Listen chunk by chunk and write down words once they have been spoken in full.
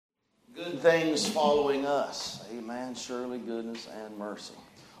good things following us. Amen. Surely goodness and mercy.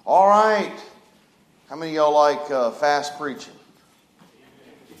 All right. How many of y'all like fast preaching?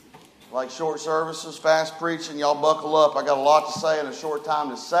 Like short services, fast preaching? Y'all buckle up. I got a lot to say in a short time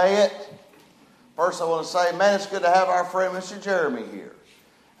to say it. First I want to say, man, it's good to have our friend Mr. Jeremy here.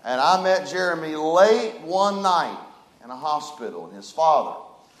 And I met Jeremy late one night in a hospital, and his father.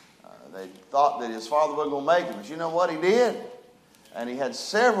 They thought that his father wasn't going to make it, but you know what? He did. And he had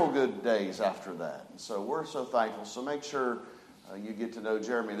several good days after that. And so we're so thankful. So make sure you get to know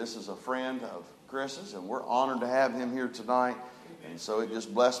Jeremy. This is a friend of Chris's, and we're honored to have him here tonight. And so it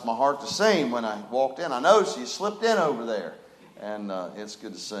just blessed my heart to see him when I walked in. I noticed he slipped in over there, and it's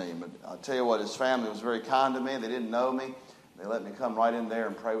good to see him. But I'll tell you what, his family was very kind to me. They didn't know me. They let me come right in there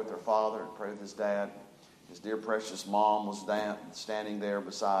and pray with their father and pray with his dad. His dear precious mom was standing there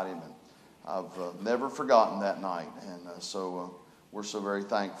beside him, and I've never forgotten that night. And so we're so very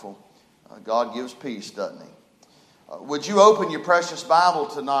thankful. God gives peace, doesn't he? Would you open your precious Bible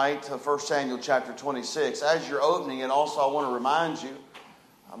tonight to 1 Samuel chapter 26? As you're opening it, also I want to remind you,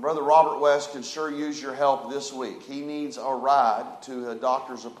 Brother Robert West can sure use your help this week. He needs a ride to a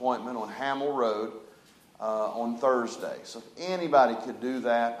doctor's appointment on Hamill Road on Thursday. So if anybody could do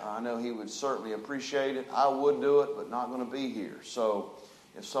that, I know he would certainly appreciate it. I would do it, but not going to be here. So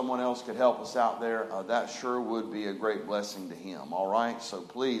if someone else could help us out there, that sure would be a great blessing to him. All right? So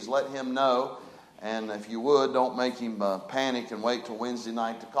please let him know. And if you would, don't make him panic and wait till Wednesday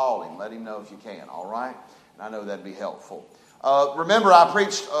night to call him. Let him know if you can, all right? And I know that'd be helpful. Remember, I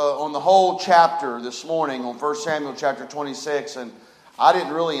preached on the whole chapter this morning on 1 Samuel chapter 26, and I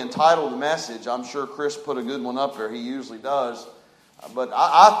didn't really entitle the message. I'm sure Chris put a good one up there. He usually does. But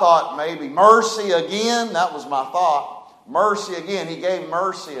I thought maybe mercy again. That was my thought. Mercy again. He gave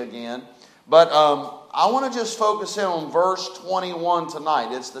mercy again. But I want to just focus in on verse 21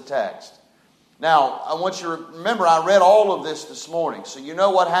 tonight. It's the text. Now, I want you to remember, I read all of this morning. So you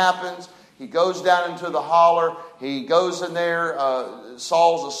know what happens. He goes down into the holler. He goes in there.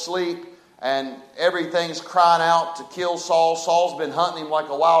 Saul's asleep. And everything's crying out to kill Saul. Saul's been hunting him like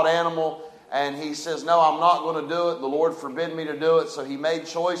a wild animal. And he says, no, I'm not going to do it. The Lord forbid me to do it. So he made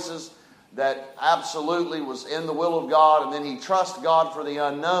choices that absolutely was in the will of God. And then he trusted God for the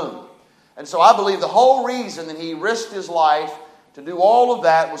unknown. And so I believe the whole reason that he risked his life to do all of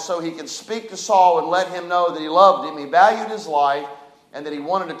that was so he could speak to Saul and let him know that he loved him, he valued his life, and that he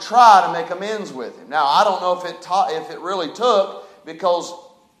wanted to try to make amends with him. Now, I don't know if it really took, because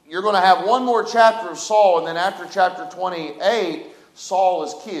you're going to have one more chapter of Saul, and then after chapter 28, Saul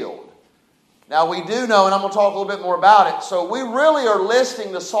is killed. Now, we do know, and I'm going to talk a little bit more about it, so we really are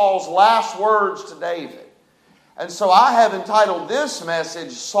listening to Saul's last words to David. And so I have entitled this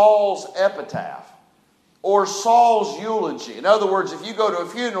message, Saul's Epitaph, or Saul's eulogy. In other words, if you go to a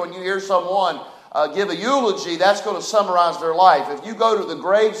funeral and you hear someone give a eulogy, that's going to summarize their life. If you go to the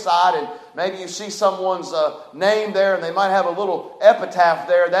graveside and maybe you see someone's name there and they might have a little epitaph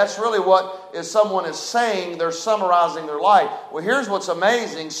there, that's really what someone is saying. They're summarizing their life. Well, here's what's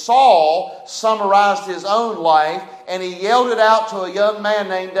amazing. Saul summarized his own life, and he yelled it out to a young man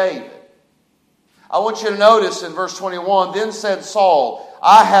named David. I want you to notice in verse 21, then said Saul,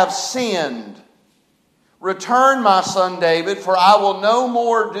 I have sinned. Return, my son David, for I will no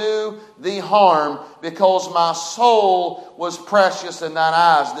more do thee harm, because my soul was precious in thine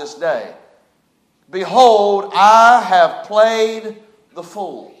eyes this day. Behold, I have played the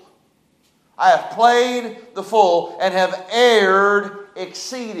fool. I have played the fool and have erred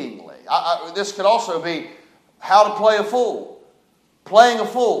exceedingly. This could also be how to play a fool. Playing a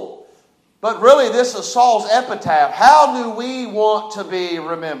fool. But really, this is Saul's epitaph. How do we want to be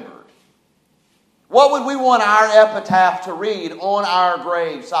remembered? What would we want our epitaph to read on our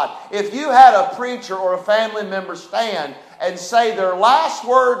graveside? If you had a preacher or a family member stand and say their last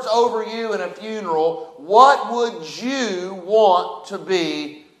words over you in a funeral, what would you want to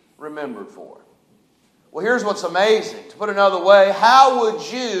be remembered for? Well, here's what's amazing. To put it another way, how would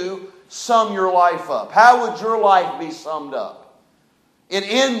you sum your life up? How would your life be summed up? It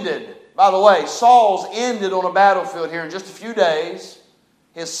ended, by the way, Saul's ended on a battlefield here in just a few days.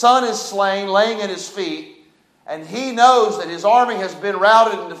 His son is slain, laying at his feet, and he knows that his army has been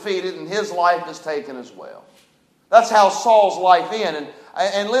routed and defeated, and his life is taken as well. That's how Saul's life ended.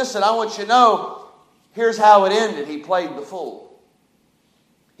 And listen, I want you to know, here's how it ended. He played the fool.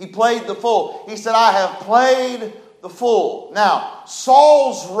 He played the fool. He said, I have played the fool. Now,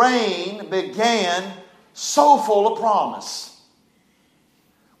 Saul's reign began so full of promise.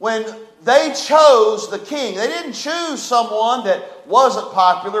 When they chose the king, they didn't choose someone that wasn't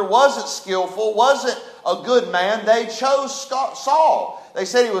popular, wasn't skillful, wasn't a good man. They chose Saul. They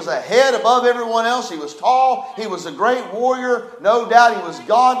said he was a head above everyone else. He was tall. He was a great warrior. No doubt he was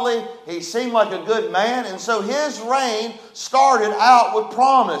godly. He seemed like a good man. And so his reign started out with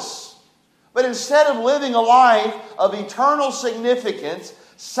promise. But instead of living a life of eternal significance,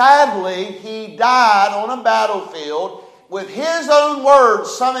 sadly, he died on a battlefield with his own words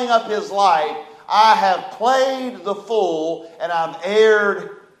summing up his life. I have played the fool and I've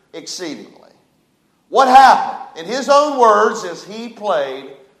erred exceedingly. What happened, in his own words, is he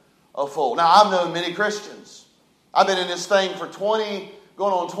played a fool. Now, I've known many Christians. I've been in this thing for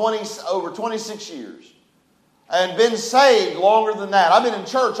over 26 years. And been saved longer than that. I've been in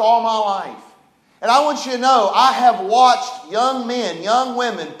church all my life. And I want you to know, I have watched young men, young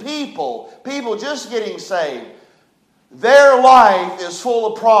women, people just getting saved. Their life is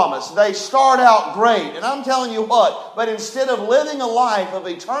full of promise. They start out great. And I'm telling you what, but instead of living a life of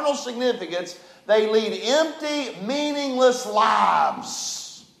eternal significance, they lead empty, meaningless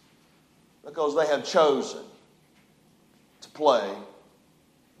lives because they have chosen to play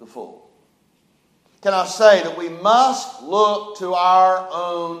the fool. Can I say that we must look to our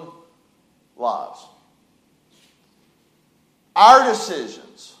own lives? Our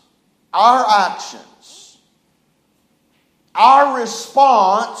decisions, our actions, our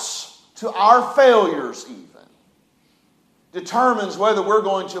response to our failures even determines whether we're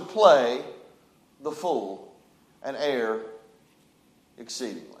going to play the fool and err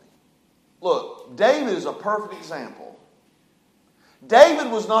exceedingly. Look, David is a perfect example.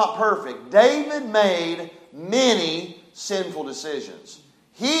 David was not perfect. David made many sinful decisions.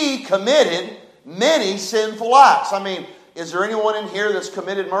 He committed many sinful acts. I mean, is there anyone in here that's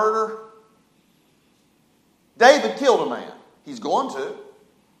committed murder? David killed a man. He's going to.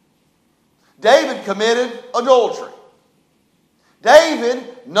 David committed adultery.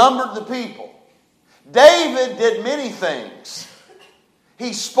 David numbered the people. David did many things.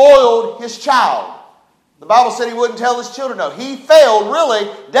 He spoiled his child. The Bible said he wouldn't tell his children no. He failed, really.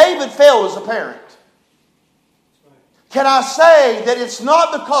 David failed as a parent. Can I say that it's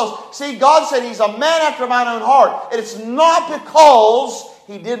not because, see, God said he's a man after mine own heart. And it's not because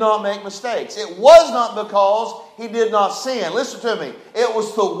he did not make mistakes. It was not because he did not sin. Listen to me. It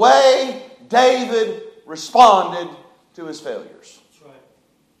was the way David responded to his failures.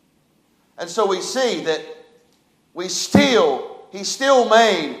 And so we see that he still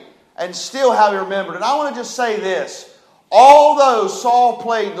made and still have remembered. And I want to just say this. Although Saul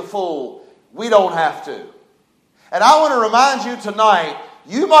played the fool, we don't have to. And I want to remind you tonight,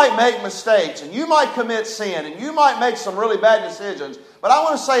 you might make mistakes and you might commit sin and you might make some really bad decisions. But I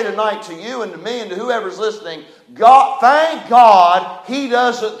want to say tonight to you and to me and to whoever's listening, God, thank God he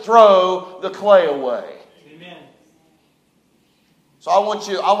doesn't throw the clay away. So I want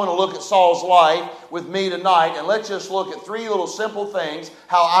to look at Saul's life with me tonight, and let's just look at three little simple things,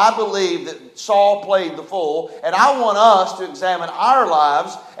 how I believe that Saul played the fool, and I want us to examine our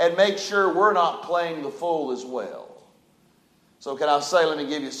lives and make sure we're not playing the fool as well. So can I say, let me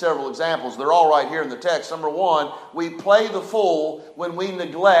give you several examples. They're all right here in the text. Number one, we play the fool when we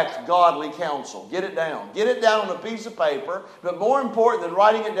neglect godly counsel. Get it down. Get it down on a piece of paper, but more important than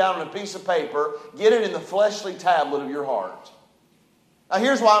writing it down on a piece of paper, get it in the fleshly tablet of your heart. Now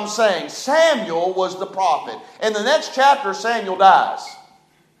here's what I'm saying. Samuel was the prophet. In the next chapter, Samuel dies.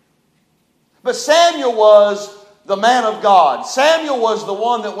 But Samuel was the man of God. Samuel was the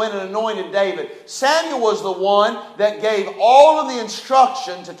one that went and anointed David. Samuel was the one that gave all of the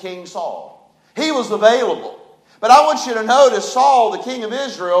instruction to King Saul. He was available. But I want you to notice Saul, the king of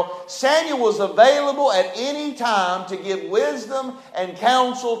Israel, Samuel was available at any time to give wisdom and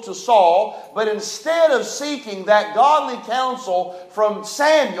counsel to Saul. But instead of seeking that godly counsel from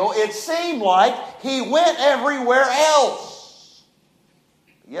Samuel, it seemed like he went everywhere else.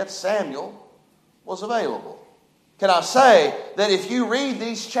 Yet Samuel was available. Can I say that if you read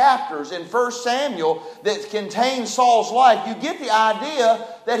these chapters in 1 Samuel that contain Saul's life, you get the idea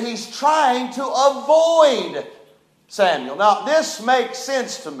that he's trying to avoid Samuel. Now, this makes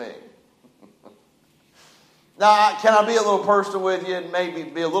sense to me. Now, can I be a little personal with you and maybe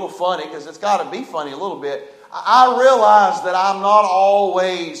be a little funny, because it's got to be funny a little bit. I realize that I'm not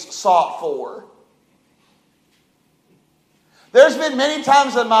always sought for. There's been many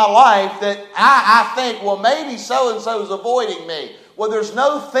times in my life that I think, well, maybe so-and-so is avoiding me. Well, there's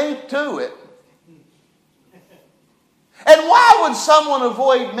no think to it. And why would someone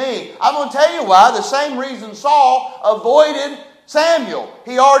avoid me? I'm going to tell you why. The same reason Saul avoided Samuel.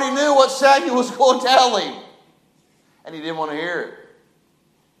 He already knew what Samuel was going to tell him. And he didn't want to hear it.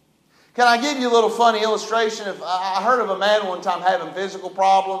 Can I give you a little funny illustration? I heard of a man one time having physical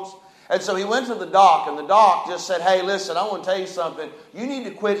problems. And so he went to the doc, and the doc just said, hey, listen, I want to tell you something. You need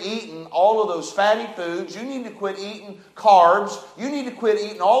to quit eating all of those fatty foods. You need to quit eating carbs. You need to quit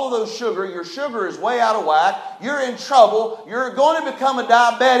eating all of those sugar. Your sugar is way out of whack. You're in trouble. You're going to become a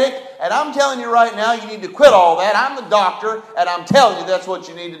diabetic. And I'm telling you right now, you need to quit all that. I'm the doctor, and I'm telling you that's what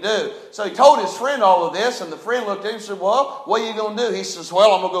you need to do. So he told his friend all of this, and the friend looked at him and said, well, what are you going to do? He says,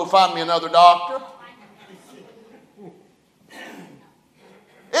 well, I'm going to go find me another doctor.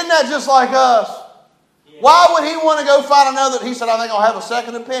 Isn't that just like us? Why would he want to go find another? He said, I think I'll have a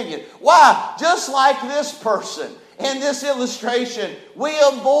second opinion. Why? Just like this person in this illustration, we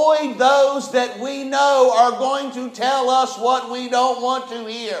avoid those that we know are going to tell us what we don't want to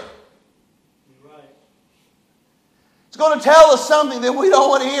hear. It's going to tell us something that we don't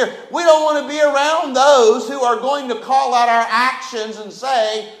want to hear. We don't want to be around those who are going to call out our actions and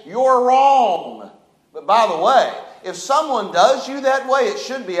say, you're wrong. But by the way, if someone does you that way, it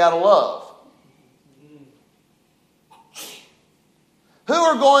should be out of love. Who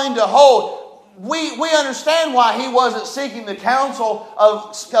are going to hold? We understand why he wasn't seeking the counsel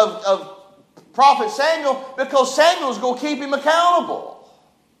of Prophet Samuel, because Samuel's going to keep him accountable.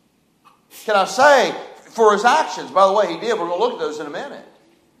 Can I say, for his actions? By the way, he did. We're going to look at those in a minute.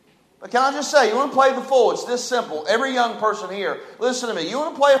 But can I just say, you want to play the fool? It's this simple. Every young person here, listen to me. You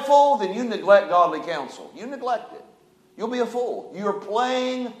want to play a fool? Then you neglect godly counsel. You neglect it. You'll be a fool. You're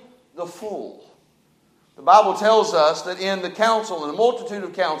playing the fool. The Bible tells us that in the counsel, in the multitude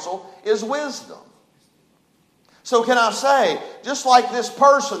of counsel, is wisdom. So can I say, just like this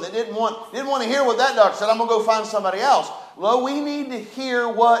person that didn't want to hear what that doctor said, I'm going to go find somebody else. Well, we need to hear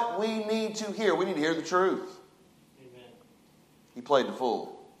what we need to hear. We need to hear the truth. Amen. He played the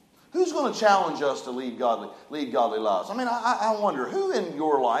fool. Who's going to challenge us to lead godly lives? I mean, I wonder, who in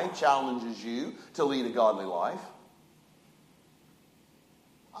your life challenges you to lead a godly life?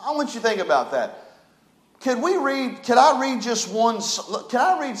 I want you to think about that. Can I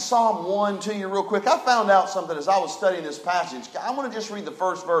read Psalm 1 to you real quick? I found out something as I was studying this passage. I want to just read the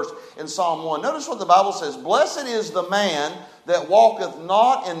first verse in Psalm 1. Notice what the Bible says. Blessed is the man that walketh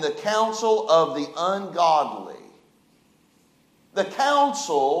not in the counsel of the ungodly. The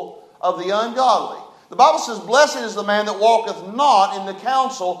counsel of the ungodly. The Bible says, blessed is the man that walketh not in the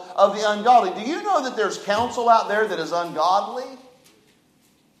counsel of the ungodly. Do you know that there's counsel out there that is ungodly?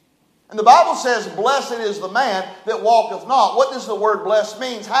 And the Bible says, blessed is the man that walketh not. What does the word blessed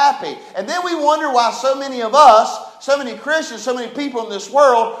mean? Happy. And then we wonder why so many of us, so many Christians, so many people in this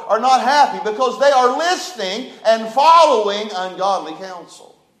world are not happy, because they are listening and following ungodly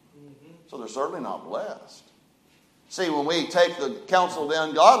counsel. So they're certainly not blessed. See, when we take the counsel of the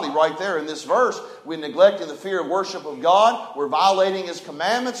ungodly right there in this verse, we're neglecting the fear of worship of God. We're violating His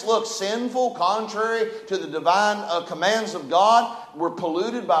commandments. Look, sinful, contrary to the divine commands of God. We're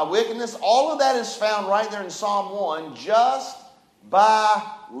polluted by wickedness. All of that is found right there in Psalm 1 just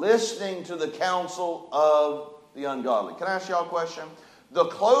by listening to the counsel of the ungodly. Can I ask y'all a question? The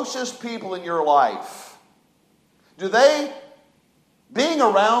closest people in your life, being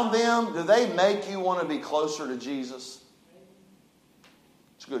around them, do they make you want to be closer to Jesus?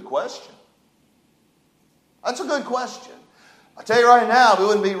 It's a good question. That's a good question. I tell you right now, we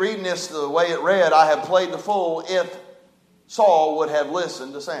wouldn't be reading this the way it read, I have played the fool, if Saul would have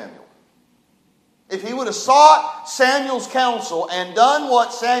listened to Samuel. If he would have sought Samuel's counsel and done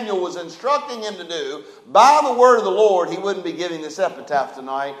what Samuel was instructing him to do by the word of the Lord, he wouldn't be giving this epitaph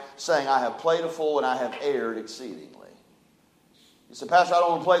tonight saying, I have played a fool and I have erred exceedingly. You say, Pastor, I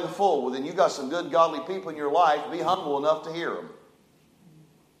don't want to play the fool. Well, then you've got some good godly people in your life. Be humble enough to hear them.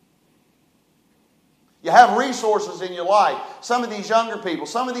 You have resources in your life. Some of these younger people,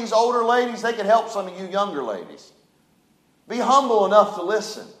 some of these older ladies, they can help some of you younger ladies. Be humble enough to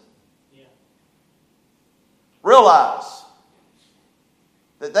listen. Yeah. Realize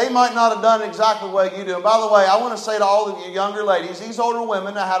that they might not have done exactly the way you do. And by the way, I want to say to all of you younger ladies, these older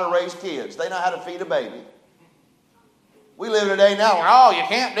women know how to raise kids. They know how to feed a baby. We live in a day now where, oh, you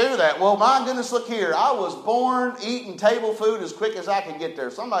can't do that. Well, my goodness, look here. I was born eating table food as quick as I could get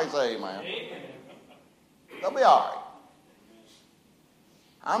there. Somebody say amen. They'll be all right.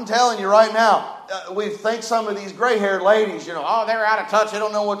 I'm telling you right now, we think some of these gray-haired ladies, oh, they're out of touch. They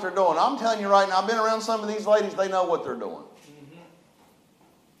don't know what they're doing. I'm telling you right now, I've been around some of these ladies. They know what they're doing.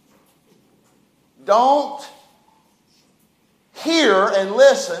 Don't hear and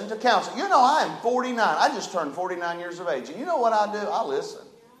listen to counsel. I am 49. I just turned 49 years of age. And you know what I do? I listen.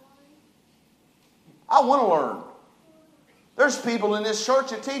 I want to learn. There's people in this church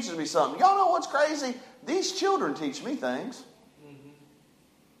that teaches me something. Y'all know what's crazy? These children teach me things.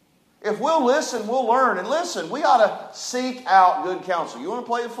 If we'll listen, we'll learn. And listen, we ought to seek out good counsel. You want to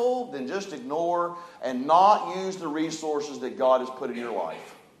play a fool? Then just ignore and not use the resources that God has put in your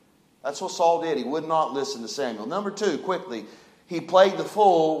life. That's what Saul did. He would not listen to Samuel. Number 2, quickly, he played the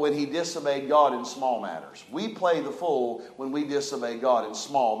fool when he disobeyed God in small matters. We play the fool when we disobey God in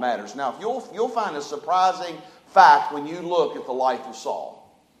small matters. Now, if you'll find a surprising fact when you look at the life of Saul.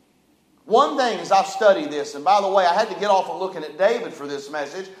 One thing is I've studied this, and by the way, I had to get off of looking at David for this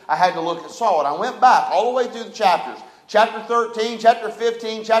message. I had to look at Saul, and I went back all the way through the chapters. Chapter 13, chapter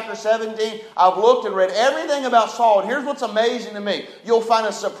 15, chapter 17. I've looked and read everything about Saul, and here's what's amazing to me. You'll find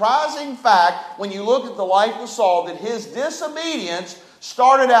a surprising fact when you look at the life of Saul that his disobedience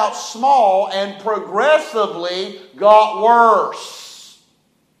started out small and progressively got worse.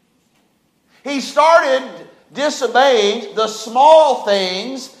 He started disobeying the small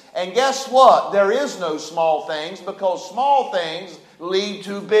things. And guess what? There is no small things because small things lead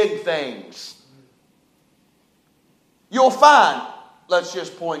to big things. You'll find, let's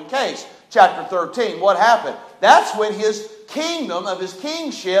just point in case, chapter 13, what happened? That's when his kingdom of his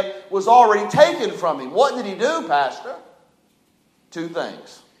kingship was already taken from him. What did he do, Pastor? 2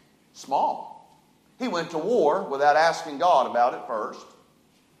 things. Small. He went to war without asking God about it first.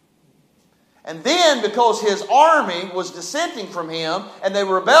 And then, because his army was dissenting from him, and they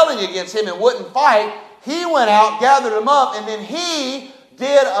were rebelling against him and wouldn't fight, he went out, gathered them up, and then he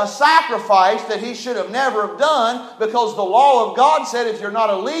did a sacrifice that he should have never have done, because the law of God said if you're not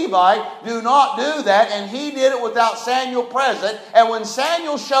a Levite, do not do that. And he did it without Samuel present. And when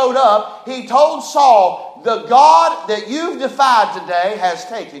Samuel showed up, he told Saul, the God that you've defied today has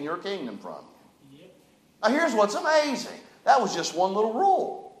taken your kingdom from you. Now here's what's amazing. That was just one little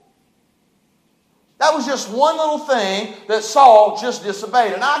rule. That was just one little thing that Saul just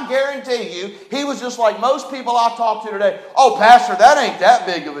disobeyed. And I guarantee you, he was just like most people I talk to today. Oh, Pastor, that ain't that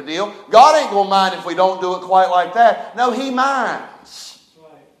big of a deal. God ain't going to mind if we don't do it quite like that. No, He minds.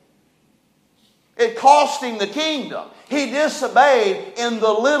 It cost him the kingdom. He disobeyed in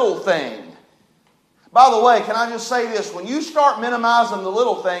the little thing. By the way, can I just say this? When you start minimizing the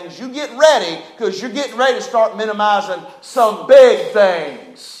little things, you get ready, because you're getting ready to start minimizing some big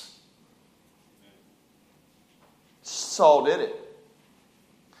things. Saul did it.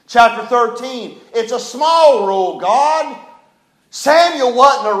 Chapter 13. It's a small rule, God. Samuel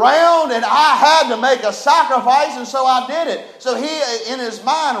wasn't around and I had to make a sacrifice, and so I did it. So he, in his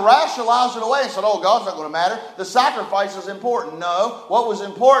mind, rationalized it away and said, oh, God's not going to matter. The sacrifice is important. No, what was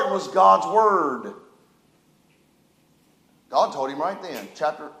important was God's word. God told him right then,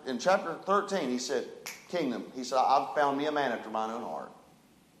 in chapter 13, he said, kingdom. He said, I've found me a man after mine own heart.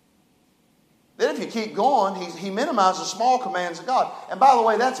 Then if you keep going, he minimizes small commands of God. And by the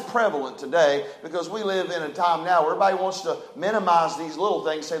way, that's prevalent today, because we live in a time now where everybody wants to minimize these little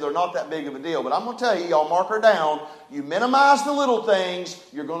things, say they're not that big of a deal. But I'm going to tell you, y'all mark her down. You minimize the little things,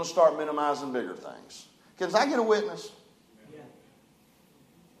 you're going to start minimizing bigger things. Can I get a witness? Yeah.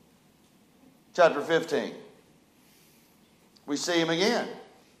 Chapter 15. We see him again.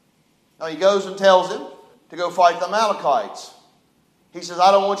 Now he goes and tells him to go fight the Amalekites. He says,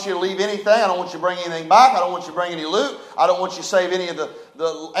 I don't want you to leave anything. I don't want you to bring anything back. I don't want you to bring any loot. I don't want you to save any of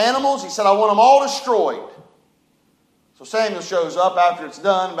the animals. He said, I want them all destroyed. So Samuel shows up after it's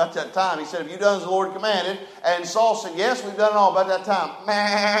done. About that time, he said, have you done as the Lord commanded? And Saul said, yes, we've done it all. About that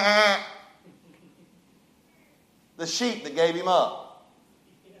time, the sheep that gave him up.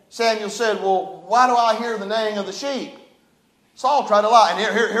 Samuel said, well, why do I hear the neighing of the sheep? Saul tried to lie. And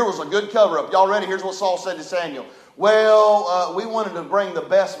here was a good cover-up. Y'all ready? Here's what Saul said to Samuel. Well, we wanted to bring the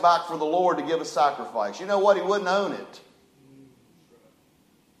best back for the Lord to give a sacrifice. You know what? He wouldn't own it.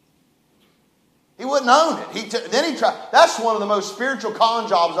 He wouldn't own it. Then he tried. That's one of the most spiritual con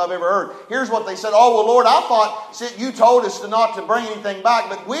jobs I've ever heard. Here's what they said. Oh, well, Lord, I thought you told us not to bring anything back,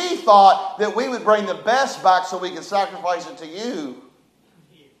 but we thought that we would bring the best back so we could sacrifice it to you.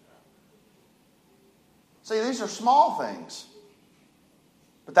 See, these are small things.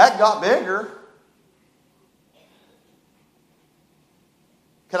 But that got bigger.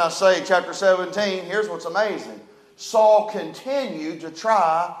 Can I say, chapter 17, here's what's amazing. Saul continued to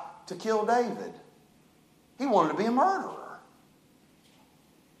try to kill David. He wanted to be a murderer.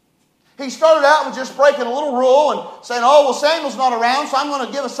 He started out with just breaking a little rule and saying, oh, well, Samuel's not around, so I'm going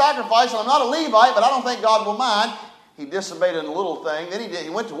to give a sacrifice, and I'm not a Levite, but I don't think God will mind. He disobeyed in a little thing. Then he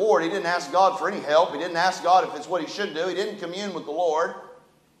went to war. He didn't ask God for any help. He didn't ask God if it's what he should do. He didn't commune with the Lord.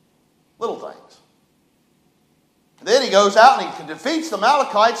 Little things. Then he goes out and he defeats the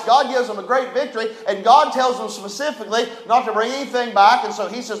Amalekites. God gives them a great victory. And God tells them specifically not to bring anything back. And so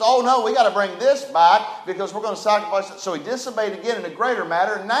he says, oh no, we got to bring this back because we're going to sacrifice it. So he disobeyed again in a greater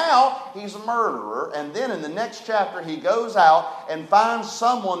matter. Now he's a murderer. And then in the next chapter he goes out and finds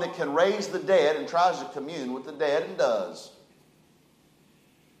someone that can raise the dead and tries to commune with the dead and does.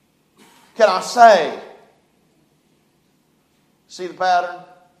 Can I say, see the pattern?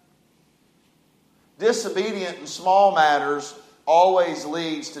 Disobedient in small matters always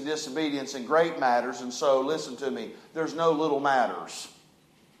leads to disobedience in great matters. And so, listen to me, there's no little matters.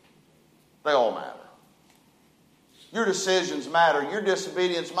 They all matter. Your decisions matter. Your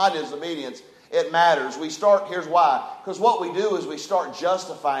disobedience, my disobedience, it matters. Here's why. Because what we do is we start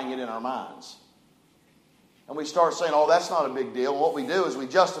justifying it in our minds. And we start saying, oh, that's not a big deal. And what we do is we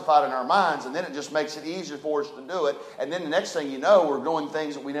justify it in our minds, and then it just makes it easier for us to do it. And then the next thing you know, we're doing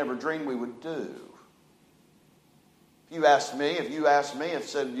things that we never dreamed we would do. If you asked me,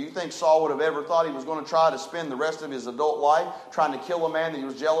 do you think Saul would have ever thought he was going to try to spend the rest of his adult life trying to kill a man that he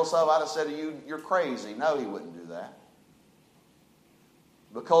was jealous of? I'd have said to you, you're crazy. No, he wouldn't do that.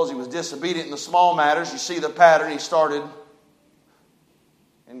 Because he was disobedient in the small matters, you see the pattern, he started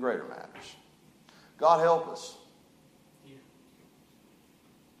in greater matters. God help us. You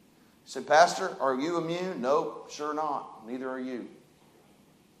say, Pastor, are you immune? No, sure not. Neither are you.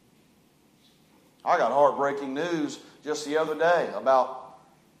 I got heartbreaking news just the other day about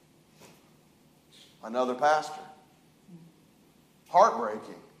another pastor.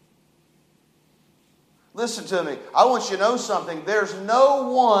 Heartbreaking. Listen to me. I want you to know something. There's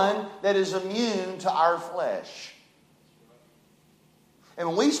no one that is immune to our flesh. And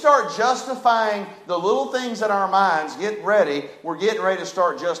when we start justifying the little things in our minds, get ready. We're getting ready to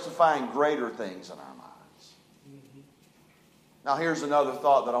start justifying greater things in our minds. Now here's another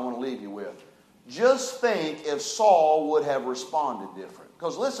thought that I want to leave you with. Just think if Saul would have responded different.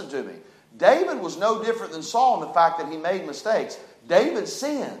 Because listen to me. David was no different than Saul in the fact that he made mistakes. David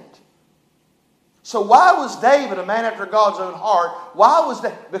sinned. So why was David a man after God's own heart? Why was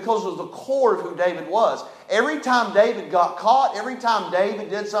that? Because of the core of who David was. Every time David got caught, every time David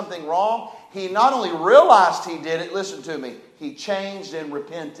did something wrong, he not only realized he did it, listen to me, he changed and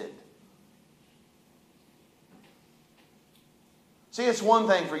repented. See, it's one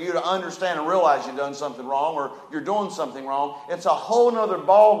thing for you to understand and realize you've done something wrong or you're doing something wrong. It's a whole other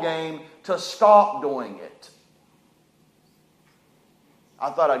ball game to stop doing it.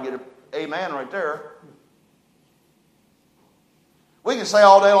 I thought I'd get an amen right there. We can say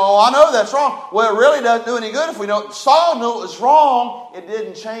all day long, oh, I know that's wrong. Well, it really doesn't do any good if we don't. Saul knew it was wrong. It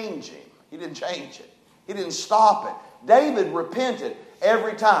didn't change him. He didn't change it. He didn't stop it. David repented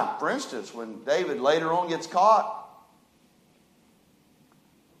every time. For instance, when David later on gets caught,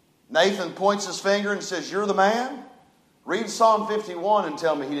 Nathan points his finger and says, you're the man? Read Psalm 51 and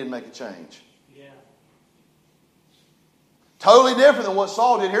tell me he didn't make a change. Yeah. Totally different than what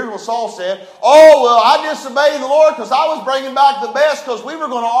Saul did. Here's what Saul said. Oh, well, I disobeyed the Lord because I was bringing back the best because we were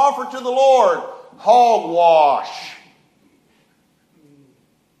going to offer to the Lord. Hogwash.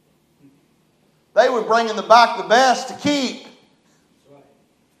 They were bringing back the best to keep.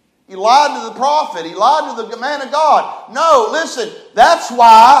 He lied to the prophet. He lied to the man of God. No, listen, that's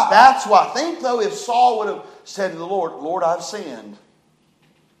why. Think though if Saul would have said to the Lord, Lord, I've sinned.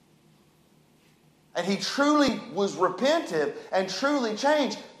 And he truly was repentive and truly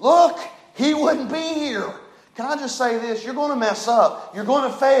changed. Look, he wouldn't be here. Can I just say this? You're going to mess up. You're going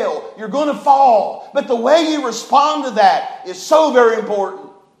to fail. You're going to fall. But the way you respond to that is so very important.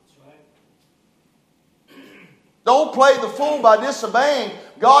 Don't play the fool by disobeying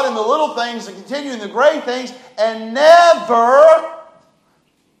God in the little things and continue in the great things and never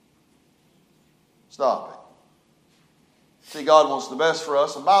stop it. See, God wants the best for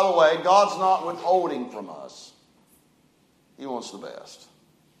us. And by the way, God's not withholding from us. He wants the best.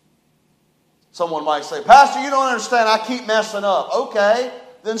 Someone might say, Pastor, you don't understand. I keep messing up. Okay,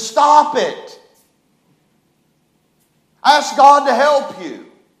 then stop it. Ask God to help you.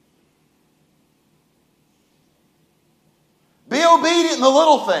 Be obedient in the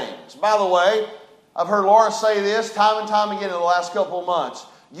little things. By the way, I've heard Laura say this time and time again in the last couple of months.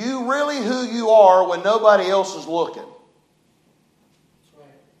 You really who you are when nobody else is looking.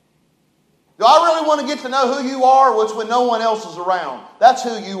 Do I really want to get to know who you are? Well, it's when no one else is around. That's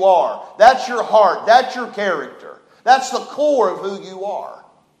who you are. That's your heart. That's your character. That's the core of who you are.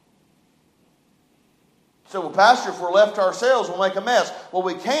 So, well, Pastor, if we're left to ourselves, we'll make a mess. Well,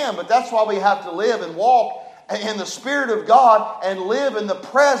 we can, but that's why we have to live and walk in the Spirit of God and live in the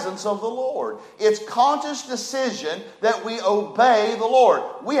presence of the Lord. It's conscious decision that we obey the Lord.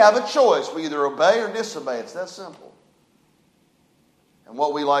 We have a choice. We either obey or disobey. It's that simple. And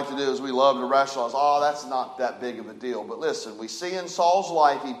what we like to do is we love to rationalize, that's not that big of a deal. But listen, we see in Saul's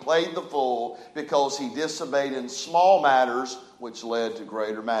life he played the fool because he disobeyed in small matters, which led to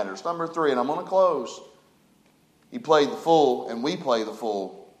greater matters. Number 3, and I'm going to close. He played the fool, and we play the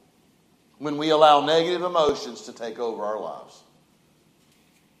fool when we allow negative emotions to take over our lives.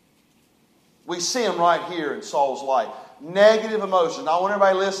 We see them right here in Saul's life. Negative emotions. Now, I want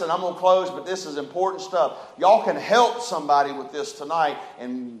everybody to listen. I'm going to close, but this is important stuff. Y'all can help somebody with this tonight,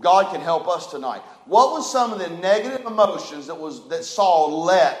 and God can help us tonight. What was some of the negative emotions that Saul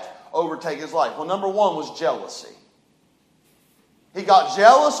let overtake his life? Well, number 1 was jealousy. He got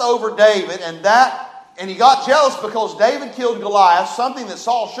jealous over David, and he got jealous because David killed Goliath, something that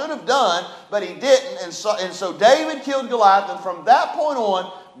Saul should have done, but he didn't. And so David killed Goliath, and from that point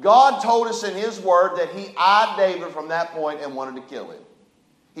on, God told us in His Word that He eyed David from that point and wanted to kill him.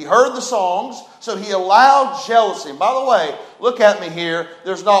 He heard the songs, so he allowed jealousy. And by the way, look at me here.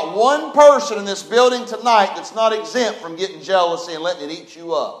 There's not one person in this building tonight that's not exempt from getting jealousy and letting it eat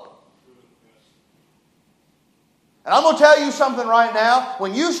you up. And I'm going to tell you something right now.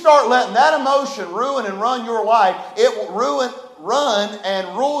 When you start letting that emotion ruin and run your life, it will run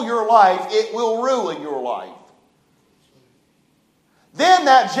and rule your life. It will ruin your life. Then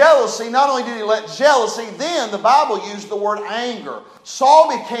that jealousy, not only did he let jealousy, then the Bible used the word anger.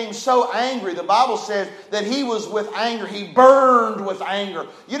 Saul became so angry, the Bible says that he was with anger. He burned with anger.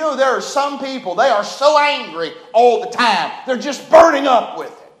 You know, there are some people, they are so angry all the time. They're just burning up with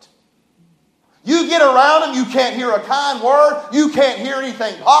it. You get around them, you can't hear a kind word. You can't hear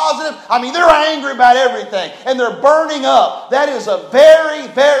anything positive. I mean, they're angry about everything, and they're burning up. That is a very,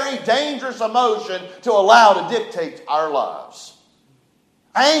 very dangerous emotion to allow to dictate our lives.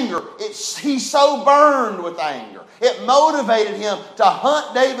 Anger, he's so burned with anger. It motivated him to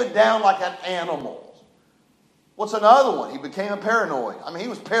hunt David down like an animal. What's another one? He became a paranoid. I mean, he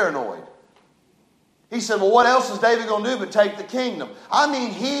was paranoid. He said, well, what else is David going to do but take the kingdom? I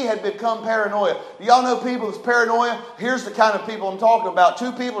mean, he had become paranoid. Do y'all know people that's paranoia? Here's the kind of people I'm talking about.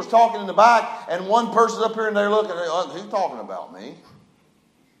 2 people are talking in the back, and one person's up here and they're looking, who's talking about me?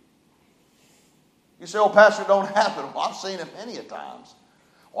 You say, oh, Pastor, it don't happen. Well, I've seen it many a times.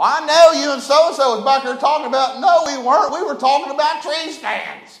 Well, I know you and so-and-so was back there talking about, no, we weren't. We were talking about tree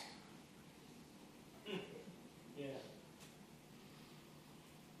stands. Yeah.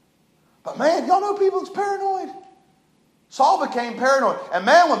 But man, y'all know people that's paranoid. Saul became paranoid. And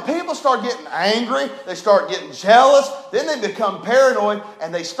man, when people start getting angry, they start getting jealous, then they become paranoid,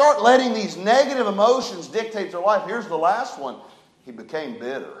 and they start letting these negative emotions dictate their life. Here's the last one. He became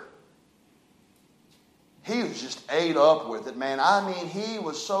bitter. He was just ate up with it, man. I mean, he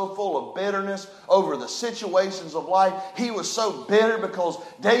was so full of bitterness over the situations of life. He was so bitter because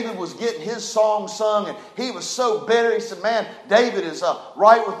David was getting his song sung, and he was so bitter. He said, man, David is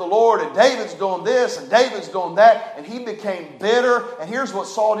right with the Lord, and David's doing this, and David's doing that. And he became bitter. And here's what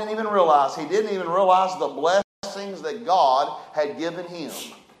Saul didn't even realize. He didn't even realize the blessings that God had given him.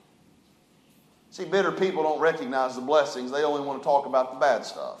 See, bitter people don't recognize the blessings. They only want to talk about the bad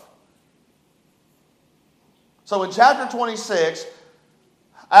stuff. So in chapter 26,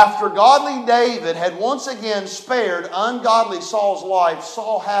 after godly David had once again spared ungodly Saul's life,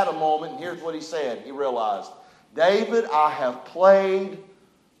 Saul had a moment, and here's what he said. He realized, David, I have played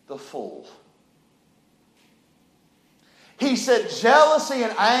the fool. He said, jealousy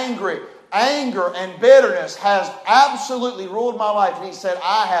and anger and bitterness has absolutely ruled my life. And he said,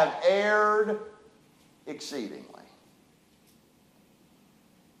 I have erred exceedingly.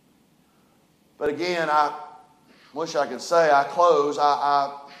 But again, I wish I could say I close.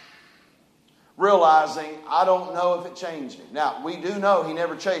 I realizing I don't know if it changed him. Now, we do know he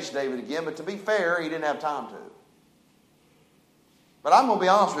never chased David again, but to be fair, he didn't have time to. But I'm going to be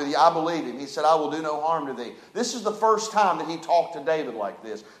honest with you, I believe him. He said, I will do no harm to thee. This is the first time that he talked to David like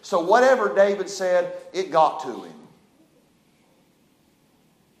this. So whatever David said, it got to him.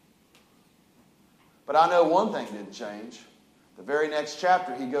 But I know one thing didn't change. The very next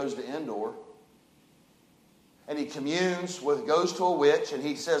chapter, he goes to Endor. And he goes to a witch, and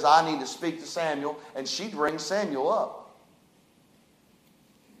he says, I need to speak to Samuel. And she brings Samuel up.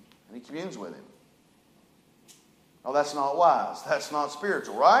 And he communes with him. Oh, that's not wise. That's not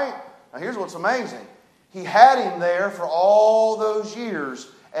spiritual, right? Now here's what's amazing. He had him there for all those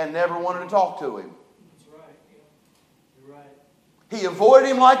years and never wanted to talk to him. That's right. Yeah. You're right. He avoided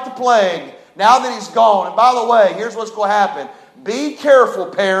him like the plague. Now that he's gone. And by the way, here's what's going to happen. Be careful,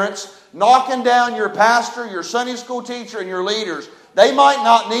 parents, knocking down your pastor, your Sunday school teacher, and your leaders. They might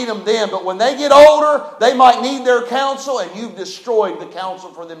not need them then, but when they get older, they might need their counsel, and you've destroyed the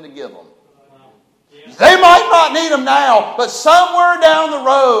counsel for them to give them. They might not need them now, but somewhere down the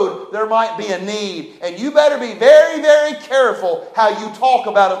road there might be a need. And you better be very, very careful how you talk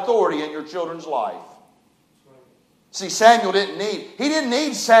about authority in your children's life. See, Samuel he didn't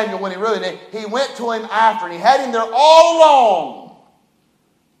need Samuel when he really needed. He went to him after, and he had him there all along.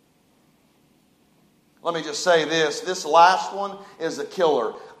 Let me just say this. This last one is a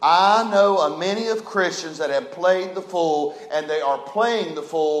killer. I know many of Christians that have played the fool, and they are playing the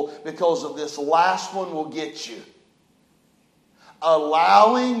fool because of this last one will get you.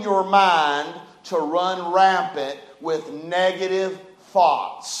 Allowing your mind to run rampant with negative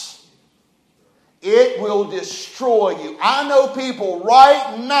thoughts. It will destroy you. I know people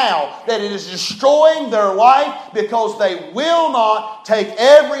right now that it is destroying their life because they will not take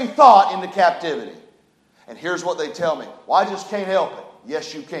every thought into captivity. And here's what they tell me. Well, I just can't help it.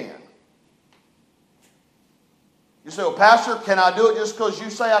 Yes, you can. You say, well, Pastor, can I do it just because you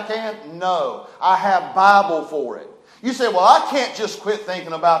say I can? No. I have Bible for it. You say, well, I can't just quit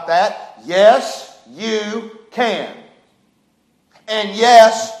thinking about that. Yes, you can. And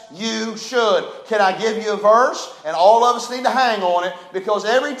yes, you should. Can I give you a verse? And all of us need to hang on it, because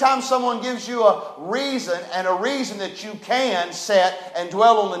every time someone gives you a reason, and a reason that you can set and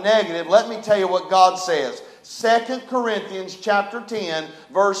dwell on the negative, let me tell you what God says. 2 Corinthians chapter 10,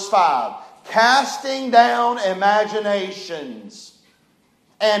 verse 5. Casting down imaginations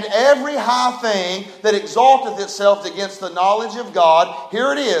and every high thing that exalteth itself against the knowledge of God.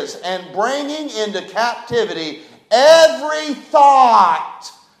 Here it is. And bringing into captivity every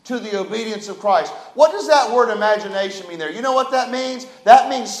thought to the obedience of Christ. What does that word imagination mean there? You know what that means? That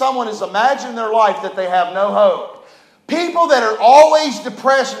means someone has imagined their life that they have no hope. People that are always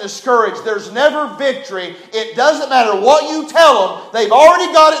depressed and discouraged, there's never victory. It doesn't matter what you tell them. They've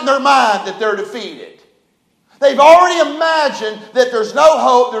already got it in their mind that they're defeated. They've already imagined that there's no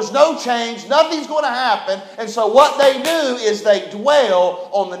hope, there's no change, nothing's going to happen. And so what they do is they dwell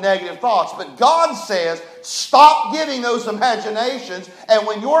on the negative thoughts. But God says, stop giving those imaginations. And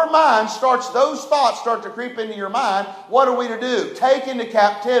when your mind those thoughts start to creep into your mind, what are we to do? Take into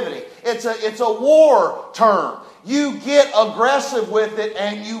captivity. It's a war term. You get aggressive with it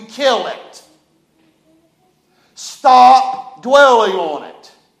and you kill it. Stop dwelling on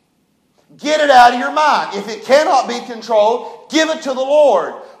it. Get it out of your mind. If it cannot be controlled, give it to the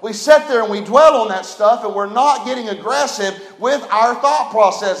Lord. We sit there and we dwell on that stuff, and we're not getting aggressive with our thought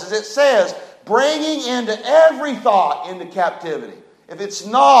processes. It says, bringing into every thought into captivity. If it's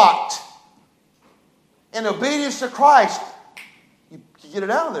not in obedience to Christ, you get it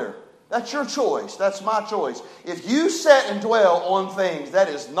out of there. That's your choice. That's my choice. If you sit and dwell on things, that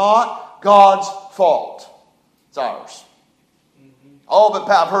is not God's fault. It's ours. Oh, but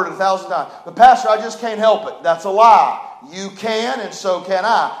I've heard it 1,000 times. But Pastor, I just can't help it. That's a lie. You can, and so can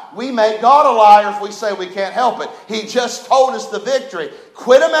I. We make God a liar if we say we can't help it. He just told us the victory.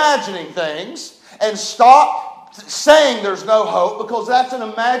 Quit imagining things and stop saying there's no hope, because that's an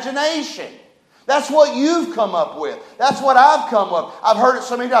imagination. That's what you've come up with. That's what I've come up with. I've heard it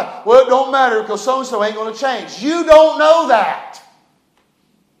so many times. Well, it don't matter because so-and-so ain't going to change. You don't know that.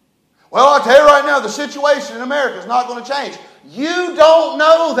 Well, I'll tell you right now, the situation in America is not going to change. You don't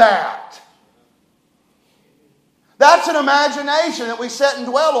know that. That's an imagination that we sit and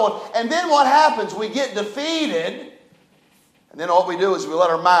dwell on. And then what happens? We get defeated. And then all we do is we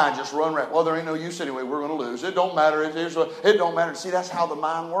let our mind just run around. Well, there ain't no use anyway. We're going to lose. It don't matter. It don't matter. See, that's how the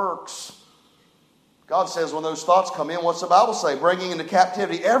mind works. God says when those thoughts come in, what's the Bible say? Bringing into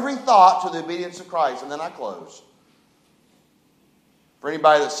captivity every thought to the obedience of Christ. And then I close. For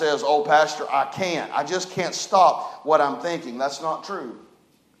anybody that says, oh, Pastor, I just can't stop what I'm thinking. That's not true.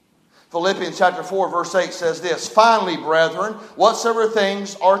 Philippians chapter 4, verse 8 says this, finally, brethren, whatsoever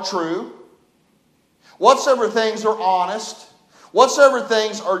things are true, whatsoever things are honest, whatsoever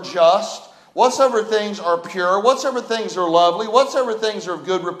things are just, whatsoever things are pure, whatsoever things are lovely, whatsoever things are of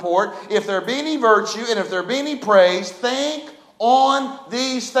good report, if there be any virtue and if there be any praise, think on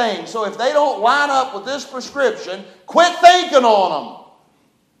these things. So if they don't line up with this prescription, quit thinking on them.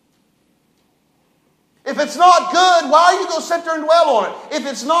 If it's not good, why are you going to sit there and dwell on it? If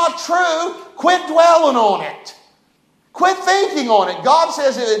it's not true, quit dwelling on it. Quit thinking on it. God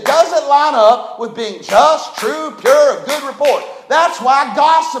says if it doesn't line up with being just, true, pure, of good report. That's why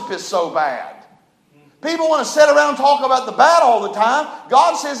gossip is so bad. People want to sit around and talk about the bad all the time.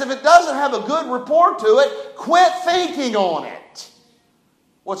 God says if it doesn't have a good report to it, quit thinking on it.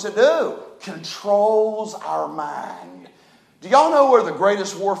 What's it do? Controls our mind. Do y'all know where the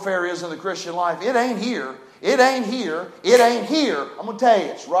greatest warfare is in the Christian life? It ain't here. It ain't here. It ain't here. I'm going to tell you,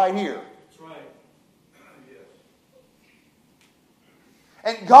 it's right here. That's right. Yes.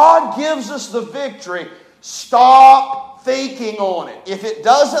 And God gives us the victory. Stop thinking on it. If it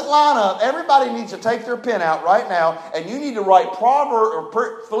doesn't line up, everybody needs to take their pen out right now, and you need to write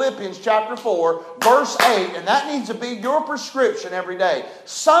Philippians chapter 4, verse 8, and that needs to be your prescription every day.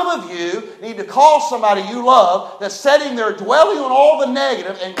 Some of you need to call somebody you love that's sitting there dwelling on all the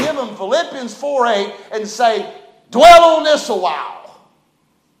negative and give them Philippians 4:8 and say, dwell on this a while.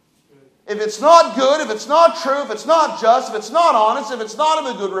 If it's not good, if it's not true, if it's not just, if it's not honest, if it's not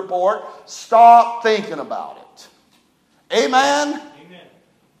of a good report, stop thinking about it. Amen? Amen.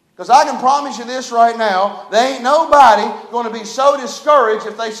 Because I can promise you this right now, there ain't nobody going to be so discouraged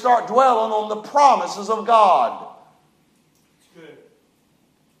if they start dwelling on the promises of God. Good.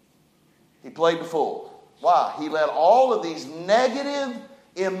 He played the fool. Why? He let all of these negative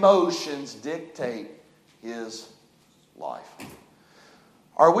emotions dictate his life.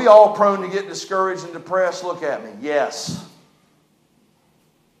 Are we all prone to get discouraged and depressed? Look at me. Yes.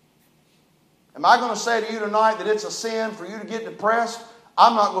 Am I going to say to you tonight that it's a sin for you to get depressed?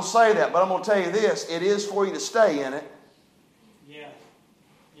 I'm not going to say that, but I'm going to tell you this. It is for you to stay in it. Yeah.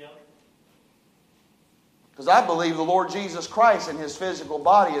 Yep. Because I believe the Lord Jesus Christ in His physical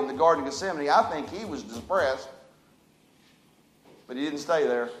body in the Garden of Gethsemane, I think He was depressed. But He didn't stay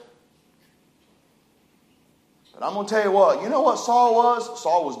there. But I'm going to tell you what. You know what Saul was?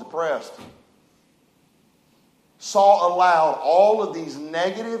 Saul was depressed. Saul allowed all of these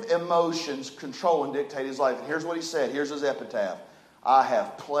negative emotions control and dictate his life. And here's what he said. Here's his epitaph. I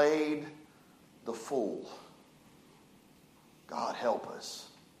have played the fool. God help us.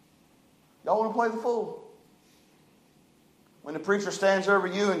 Y'all want to play the fool? When the preacher stands over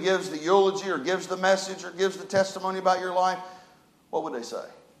you and gives the eulogy or gives the message or gives the testimony about your life, what would they say?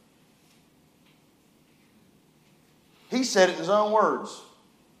 He said it in his own words.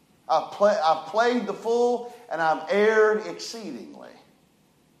 I've played the fool and I've erred exceedingly.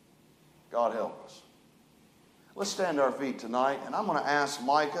 God help us. Let's stand to our feet tonight, and I'm going to ask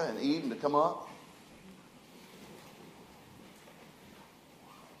Micah and Eden to come up.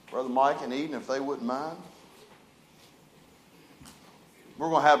 Brother Mike and Eden, if they wouldn't mind. We're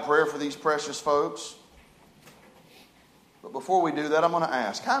going to have prayer for these precious folks. But before we do that, I'm going to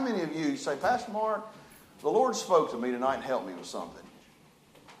ask, how many of you say, Pastor Mark, the Lord spoke to me tonight and helped me with something?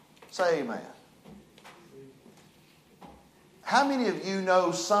 Say amen. How many of you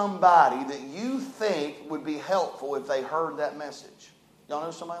know somebody that you think would be helpful if they heard that message? Y'all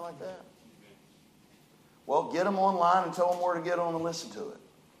know somebody like that? Well, get them online and tell them where to get on and listen to it.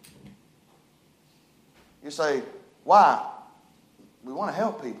 You say, why? We want to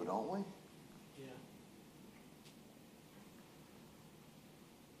help people, don't we? Yeah.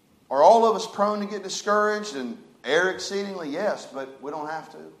 Are all of us prone to get discouraged and err exceedingly? Yes, but we don't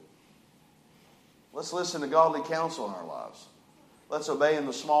have to. Let's listen to godly counsel in our lives. Let's obey in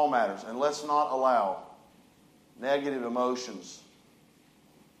the small matters, and let's not allow negative emotions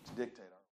to dictate.